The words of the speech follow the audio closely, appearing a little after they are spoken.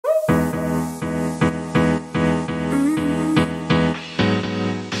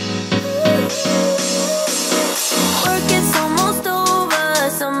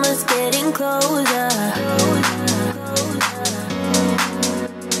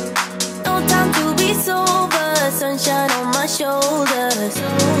I'm alive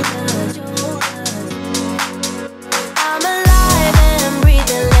and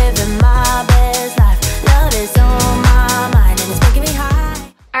breathing, living my best life. Love is on my mind and it's making me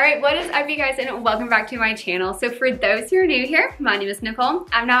high. Alright, what is up you guys, and welcome back to my channel. So for those who are new here, my name is Nicole.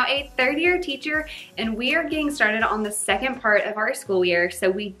 I'm now a third-year teacher and we are getting started on the second part of our school year.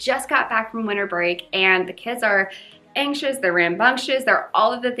 So we just got back from winter break and the kids are anxious, they're rambunctious, they're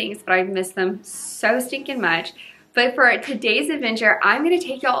all of the things, but I miss them so stinking much. But for today's adventure, I'm going to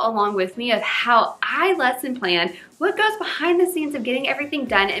take y'all along with me of how I lesson plan, what goes behind the scenes of getting everything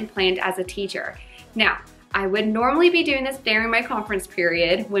done and planned as a teacher. Now, I would normally be doing this during my conference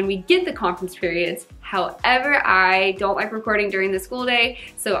period when we get the conference periods. However, I don't like recording during the school day,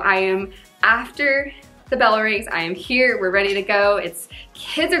 so I am after the bell rings, I am here, we're ready to go.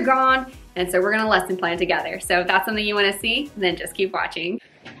 Kids are gone, and so we're gonna lesson plan together. So if that's something you wanna see, then just keep watching.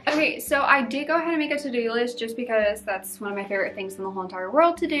 Okay, so I did go ahead and make a to-do list just because that's one of my favorite things in the whole entire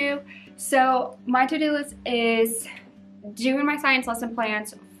world to do. So my to-do list is doing my science lesson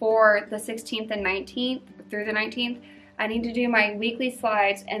plans for the 16th and 19th through the 19th. I need to do my weekly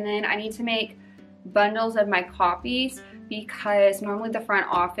slides, and then I need to make bundles of my copies because normally the front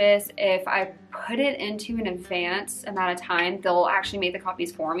office, if I put it into an advance amount of time, they'll actually make the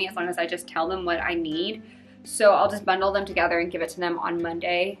copies for me as long as I just tell them what I need. So I'll just bundle them together and give it to them on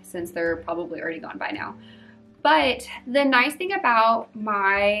Monday since they're probably already gone by now. But the nice thing about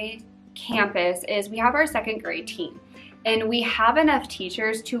my campus is we have our second grade team. And we have enough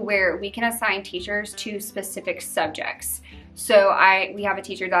teachers to where we can assign teachers to specific subjects. So we have a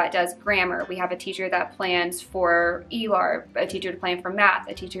teacher that does grammar, we have a teacher that plans for ELAR, a teacher to plan for math,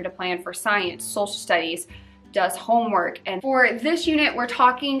 a teacher to plan for science, social studies, does homework. And for this unit, we're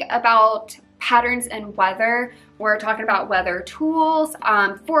talking about patterns and weather. We're talking about weather tools,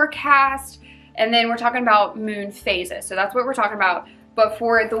 forecast, and then we're talking about moon phases. So that's what we're talking about. But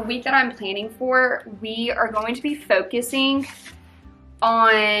for the week that I'm planning for, we are going to be focusing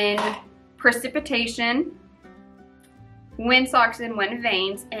on precipitation, windsocks and wind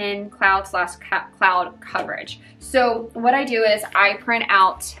vanes, and cloud coverage. So what I do is I print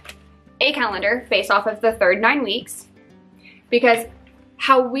out a calendar based off of the third 9 weeks, because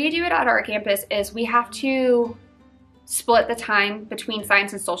how we do it at our campus is we have to split the time between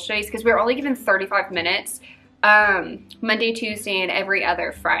science and social studies because we're only given 35 minutes. Monday, Tuesday, and every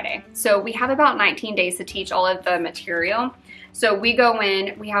other Friday. So we have about 19 days to teach all of the material. So we go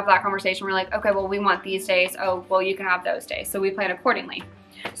in, we have that conversation, we're like, okay, well, we want these days. Oh, well, you can have those days. So we plan accordingly.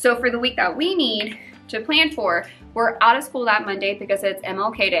 So for the week that we need to plan for, we're out of school that Monday because it's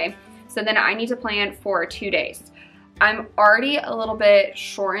MLK Day. So then I need to plan for 2 days. I'm already a little bit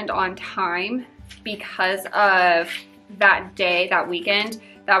shortened on time because of that day, that weekend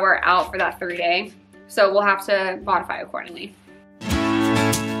that we're out for that 3-day. So we'll have to modify accordingly.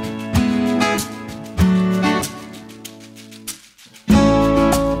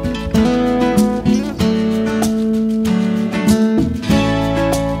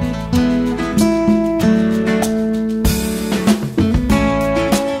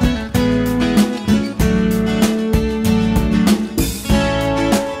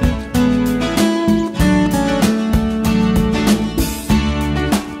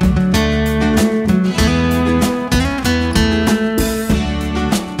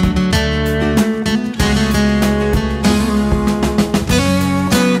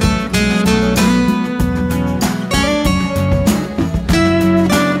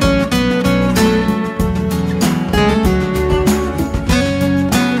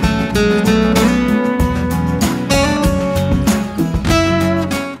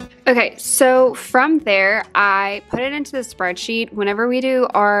 Okay, so from there, I put it into the spreadsheet. Whenever we do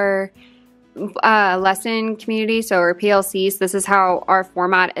our lesson community, so our PLCs, this is how our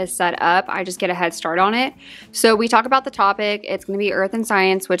format is set up. I just get a head start on it. So we talk about the topic. It's going to be Earth and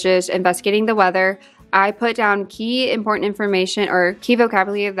Science, which is investigating the weather. I put down key important information or key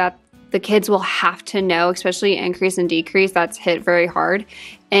vocabulary that the kids will have to know, especially increase and decrease. That's hit very hard.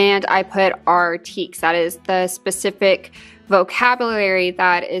 And I put our TEKS, that is the specific vocabulary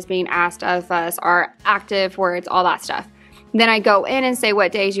that is being asked of us, our active words, all that stuff. Then I go in and say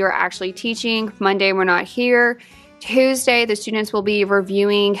what days you're actually teaching. Monday, we're not here. Tuesday, the students will be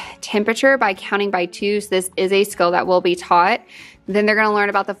reviewing temperature by counting by twos. This is a skill that will be taught. Then they're going to learn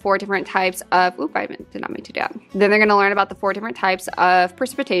about the 4 different types of, I did not mean to do that. Then they're going to learn about the 4 different types of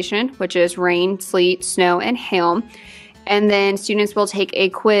precipitation, which is rain, sleet, snow, and hail. And then students will take a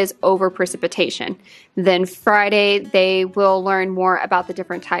quiz over precipitation. Then Friday, they will learn more about the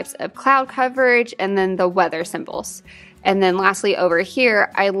different types of cloud coverage and then the weather symbols. And then lastly, over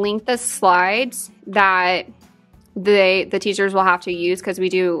here, I linked the slides that the teachers will have to use because we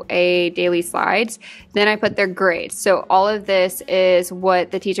do a daily slides. Then I put their grades. So all of this is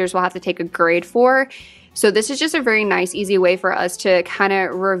what the teachers will have to take a grade for. So this is just a very nice, easy way for us to kind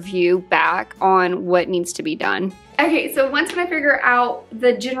of review back on what needs to be done. Okay, so once when I figure out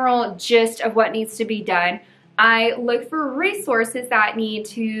the general gist of what needs to be done, I look for resources that need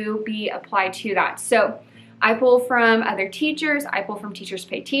to be applied to that. So I pull from other teachers, I pull from Teachers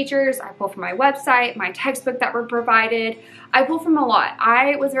Pay Teachers, I pull from my website, my textbook that were provided. I pull from a lot.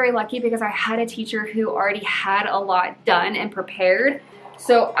 I was very lucky because I had a teacher who already had a lot done and prepared.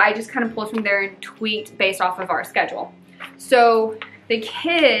 So I just kind of pulled from there and tweaked based off of our schedule. So the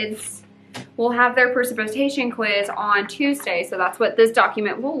kids will have their precipitation quiz on Tuesday. So that's what this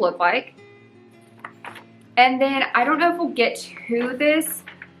document will look like. And then I don't know if we'll get to this.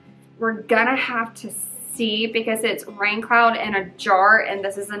 We're gonna have to see because it's rain cloud in a jar and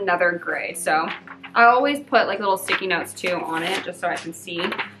this is another grade. So I always put like little sticky notes too on it just so I can see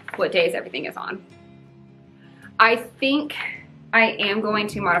what days everything is on. I think I am going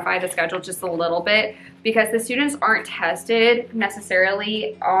to modify the schedule just a little bit because the students aren't tested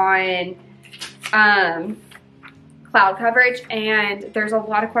necessarily on cloud coverage, and there's a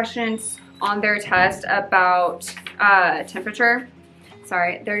lot of questions on their test about temperature.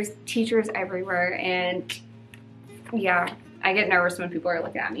 Sorry, there's teachers everywhere, and yeah, I get nervous when people are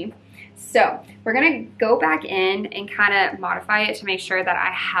looking at me. So we're gonna go back in and kind of modify it to make sure that I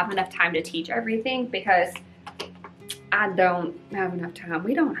have enough time to teach everything because I don't have enough time.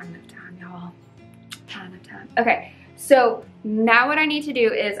 We don't have enough time, y'all. Not enough time. Okay, so now what I need to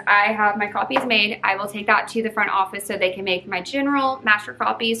do is I have my copies made. I will take that to the front office so they can make my general master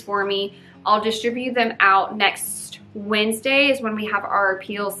copies for me. I'll distribute them out next Wednesday is when we have our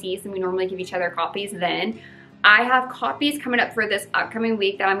PLCs and we normally give each other copies then. I have copies coming up for this upcoming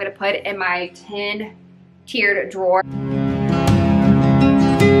week that I'm gonna put in my 10 tiered drawer.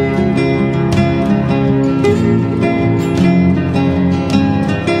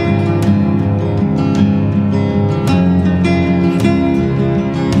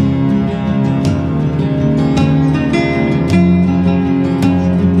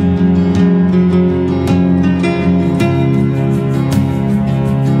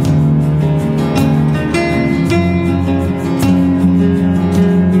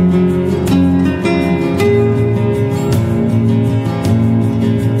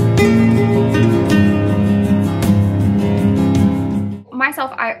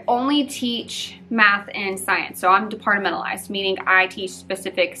 I only teach math and science, so I'm departmentalized, meaning I teach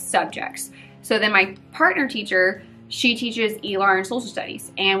specific subjects. So then my partner teacher, she teaches ELAR and social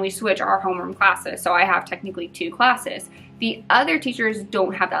studies, and we switch our homeroom classes, so I have technically 2 classes. The other teachers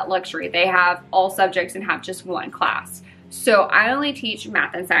don't have that luxury. They have all subjects and have just 1 class. So I only teach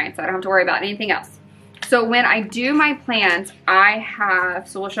math and science. I don't have to worry about anything else. So when I do my plans, I have,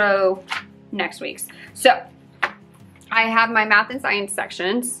 so we'll show next week's. So I have my math and science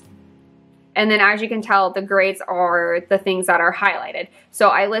sections, and then as you can tell, the grades are the things that are highlighted. So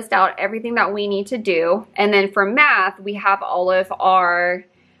I list out everything that we need to do, and then for math, we have all of our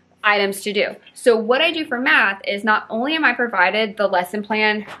items to do. So what I do for math is not only am I provided the lesson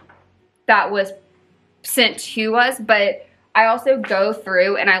plan that was sent to us, but I also go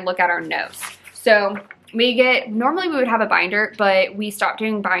through and I look at our notes. So we get, normally we would have a binder, but we stopped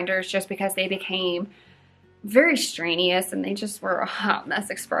doing binders just because they became very strenuous and they just were a hot mess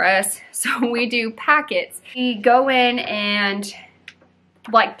express. So we do packets. We go in and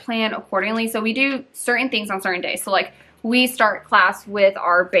like plan accordingly. So we do certain things on certain days. So like we start class with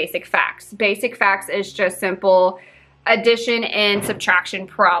our basic facts. Basic facts is just simple addition and subtraction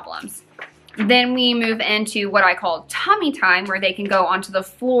problems. Then we move into what I call tummy time, where they can go onto the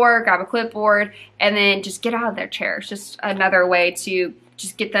floor, grab a clipboard, and then just get out of their chairs. Just another way to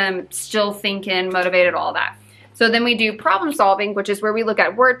just get them still thinking, motivated, all that. So then we do problem solving, which is where we look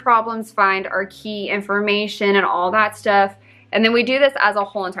at word problems, find our key information and all that stuff. And then we do this as a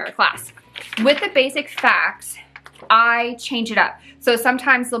whole entire class. With the basic facts, I change it up. So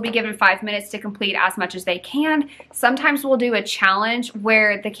sometimes they'll be given 5 minutes to complete as much as they can. Sometimes we'll do a challenge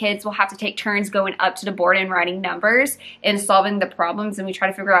where the kids will have to take turns going up to the board and writing numbers and solving the problems, and we try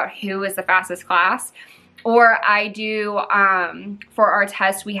to figure out who is the fastest class. Or I do, for our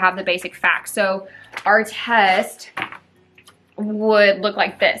test, we have the basic facts. So our test would look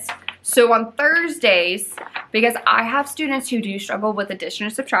like this. So on Thursdays, because I have students who do struggle with addition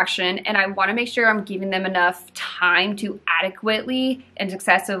and subtraction, and I want to make sure I'm giving them enough time to adequately and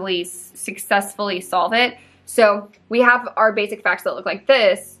successfully solve it. So we have our basic facts that look like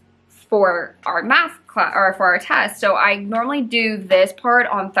this for our math class or for our test. So I normally do this part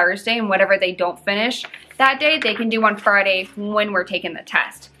on Thursday, and whatever they don't finish that day, they can do on Friday when we're taking the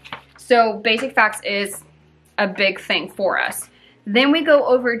test. So basic facts is a big thing for us. Then we go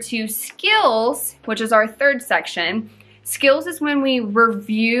over to skills, which is our third section. Skills is when we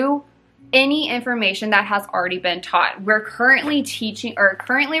review any information that has already been taught. We're currently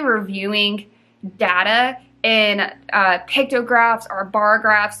reviewing data in pictographs or bar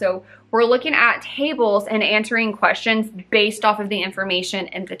graphs. So we're looking at tables and answering questions based off of the information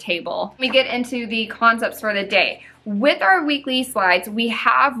in the table. We get into the concepts for the day. With our weekly slides, we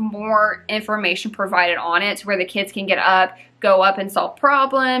have more information provided on it where the kids can get up, go up and solve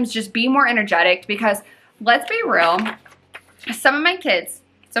problems, just be more energetic, because let's be real, some of my kids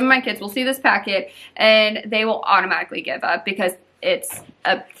will see this packet and they will automatically give up because it's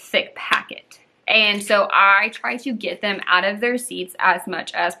a thick packet. And so I try to get them out of their seats as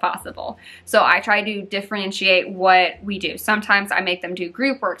much as possible. So I try to differentiate what we do. Sometimes I make them do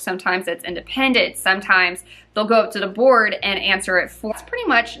group work. Sometimes it's independent. Sometimes they'll go up to the board and answer it for. That's pretty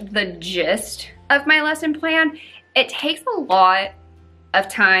much the gist of my lesson plan. It takes a lot of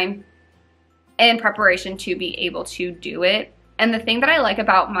time and preparation to be able to do it. And the thing that I like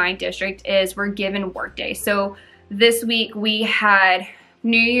about my district is we're given work days. So this week we had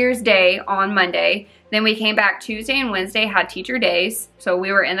New Year's Day on Monday. Then we came back Tuesday and Wednesday, had teacher days. So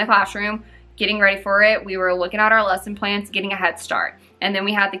we were in the classroom getting ready for it. We were looking at our lesson plans, getting a head start. And then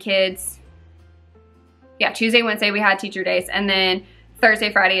we had the kids, Tuesday, Wednesday we had teacher days. And then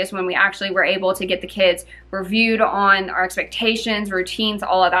Thursday, Friday is when we actually were able to get the kids reviewed on our expectations, routines,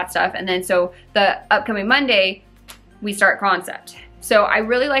 all of that stuff. And then so the upcoming Monday, we start concept. So I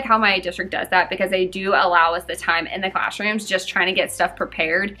really like how my district does that because they do allow us the time in the classrooms just trying to get stuff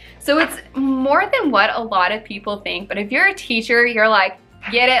prepared. So it's more than what a lot of people think. But if you're a teacher, you're like,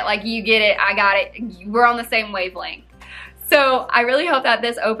 get it, like you get it, I got it. We're on the same wavelength. So I really hope that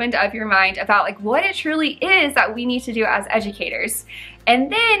this opened up your mind about like what it truly is that we need to do as educators.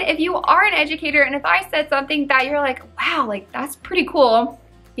 And then if you are an educator and if I said something that you're like, wow, like that's pretty cool,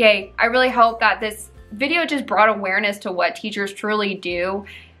 yay. I really hope that this video just brought awareness to what teachers truly do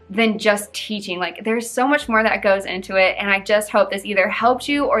than just teaching. Like there's so much more that goes into it, and I just hope this either helped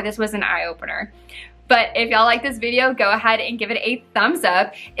you or this was an eye-opener. But if y'all like this video, go ahead and give it a thumbs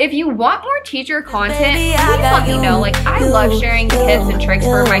up. If you want more teacher content, please let me know. Like I love sharing tips and tricks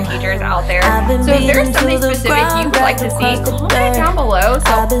for my teachers out there. So if there's something specific you would like to see, comment it down below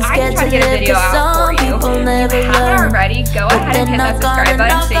so I can try to get a video out for you. If you haven't already, go ahead and hit that subscribe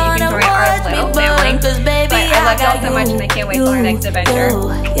button so you can join our little family. But I love y'all so much and I can't wait for our next adventure.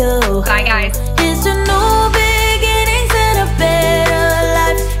 Bye guys.